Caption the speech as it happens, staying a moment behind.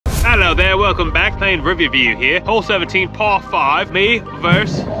Hello there, welcome back. Playing Riverview here. Hole 17, par 5. Me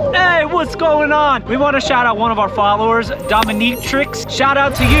versus... Hey, what's going on? We want to shout out one of our followers, Dominique Tricks. Shout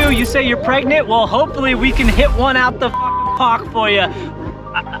out to you. You say you're pregnant? Well, hopefully we can hit one out the park for you.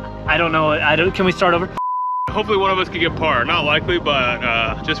 I don't know. Can we start over? Hopefully one of us can get par. Not likely,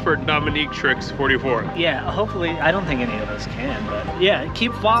 but just for Dominique Tricks 44. Yeah, hopefully. I don't think any of us can, but yeah,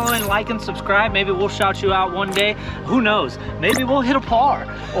 keep following, like, and subscribe. Maybe we'll shout you out one day. Who knows? Maybe we'll hit a par,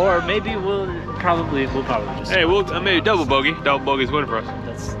 or maybe we'll probably just. Hey, we'll maybe double bogey. Double bogey's win for us.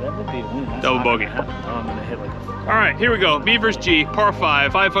 That would be a win. That's double bogey. No, I'm gonna hit like a. All right, here we go. Me versus G, par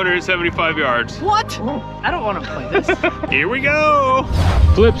 5, 575 yards. What? I don't want to play this. Here we go.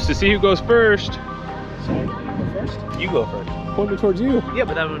 Flips to see who goes first. Sorry, you go first? You go first. Point me towards you. Yeah,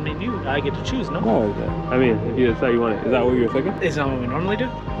 but that would mean I get to choose, no? Oh, okay. I mean, if you decide you want it, is that what you were thinking? Is that what we normally do?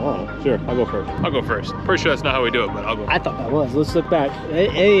 Oh, sure. I'll go first. I'll go first. Pretty sure that's not how we do it, but I'll go. I thought that was. Let's look back.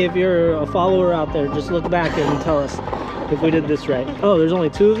 Hey, if you're a follower out there, just look back and tell us if we did this right. Oh, there's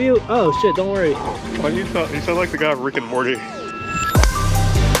only 2 of you? Oh, shit, don't worry. Why you sound like the guy of Rick and Morty.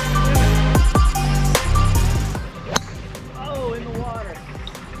 Oh, in the water.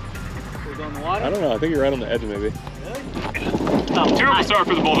 We're going in the water? I don't know. I think you're right on the edge, maybe. Oh, terrible start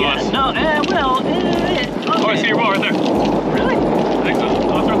for the both of us. No, well, okay. Oh, I see your ball right there. Really? I think so.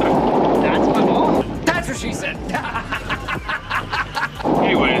 Oh, it's right there. That's my ball? That's what she said.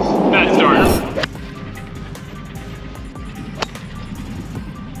 Anyways, bad start.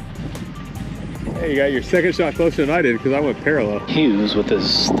 Hey, you got your second shot closer than I did because I went parallel. Hughes with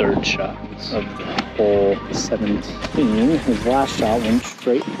his 3rd shot of the hole 17. His last shot went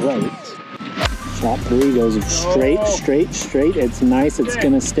straight right. Shot 3 goes straight. It's nice. It's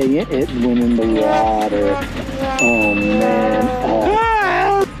gonna stay in. It went in the water. Oh man.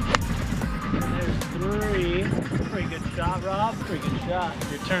 Oh. There's 3. Pretty good shot, Rob. Pretty good shot.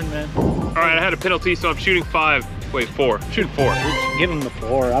 Your turn, man. All right, I had a penalty, so I'm shooting 5. Wait, 4. I'm shooting 4. Give him the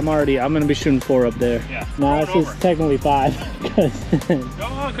 4. I'm gonna be shooting 4 up there. Yeah. No, this is technically 5. Because it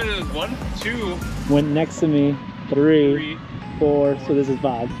was 1, 2. Went next to me. 3, 4. So this is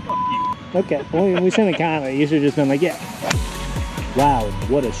 5. Fuck you. Okay, well, we shouldn't count it. You should have just been like, yeah. Wow,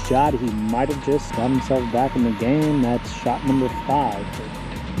 what a shot. He might have just got himself back in the game. That's shot number 5. I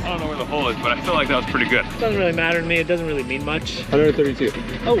don't know where the hole is, but I feel like that was pretty good. It doesn't really matter to me. It doesn't really mean much. 132.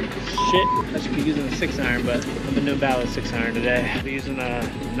 Oh, shit. I should be using a 6-iron, but I'm a new ballot 6-iron today. I'll be using a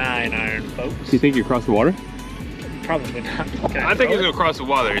 9-iron, folks. Do you think you crossed the water? Probably not. I think he's going to cross the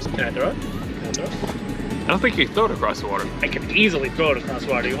water. Can I throw it? Can I throw it? I don't think you can throw it across the water. I can easily throw it across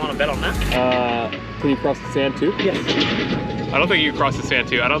water. You want to bet on that? Can you cross the sand too? Yes. I don't think you can cross the sand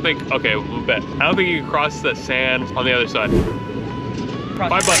too. I don't think, okay, we'll bet. I don't think you can cross the sand on the other side.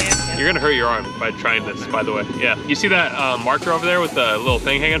 You're gonna hurt your arm by trying this, by the way. Yeah. You see that marker over there with the little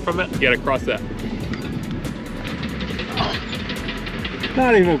thing hanging from it? You gotta cross that.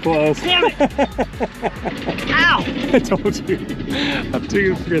 Not even close. Damn it! Ow! I told you. I'm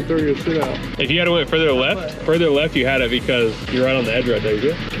too gonna throw your shit out. If you had to went further left you had it because you're right on the edge right there, you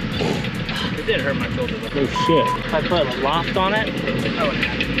good? It did hurt my shoulder though. Oh shit. If I put a loft on it, I would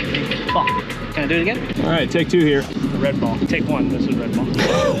have it. Fuck. Can I do it again? All right, take 2 here. The red ball. Take 1. This is red ball.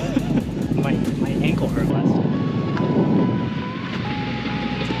 my ankle hurt last time.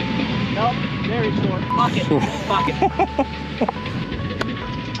 Nope. Very short. Fuck it. Fuck it.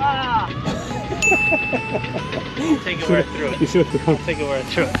 Ah! Take it where I threw it. You should have thrown Take it where I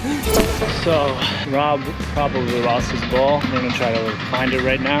threw it. So, Rob probably lost his ball. I'm gonna try to find it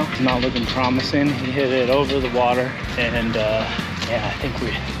right now. It's not looking promising. He hit it over the water, and yeah, I think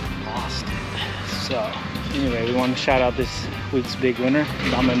we lost it. So, anyway, we want to shout out this week's big winner,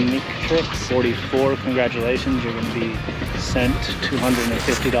 Dominique Tricks, 44. Congratulations, you're gonna be sent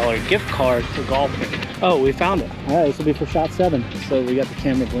 $250 gift card for golfing. Oh, we found it. All right, this will be for shot 7. So we got the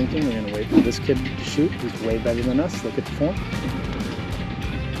camera blinking. We're gonna wait for this kid to shoot. He's way better than us. Look at the form.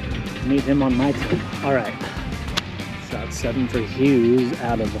 Meet him on my team. All right, shot 7 for Hughes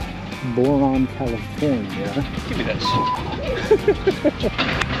out of Boron, California. Give me that shit.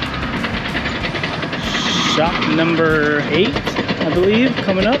 Shot number 8, I believe,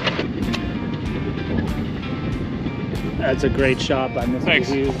 coming up. That's a great shot by Mr. Thanks.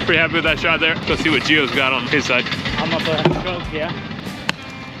 Hughes. Pretty happy with that shot there. Let's see what Gio's got on his side. I'm up a stroke, yeah.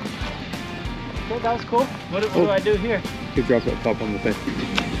 Cool, that was cool. What do I do here? You drop that top on the thing.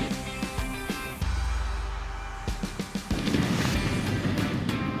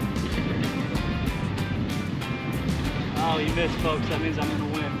 Oh, you missed, folks. That means I'm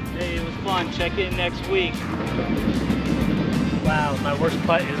gonna win. Hey, it was fun. Check in next week. Wow, my worst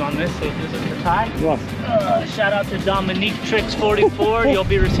putt is on this, so this is the tie. Lost. Shout out to Dominique Tricks 44. You'll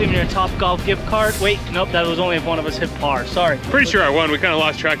be receiving your Topgolf gift card. Wait, nope, that was only if one of us hit par. Sorry. Pretty sure I won. We kind of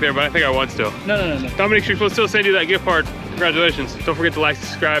lost track there, but I think I won still. No. Dominic Tricks will still send you that gift card. Congratulations. Don't forget to like,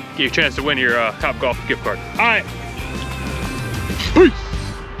 subscribe, get your chance to win your Topgolf gift card. All right. Peace.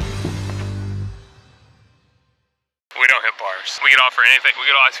 We don't hit pars. We can offer anything. We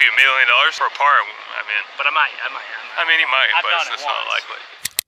could offer you $1 million for a par. I mean, But I might. I mean, he might, I've but done it's it not once. likely.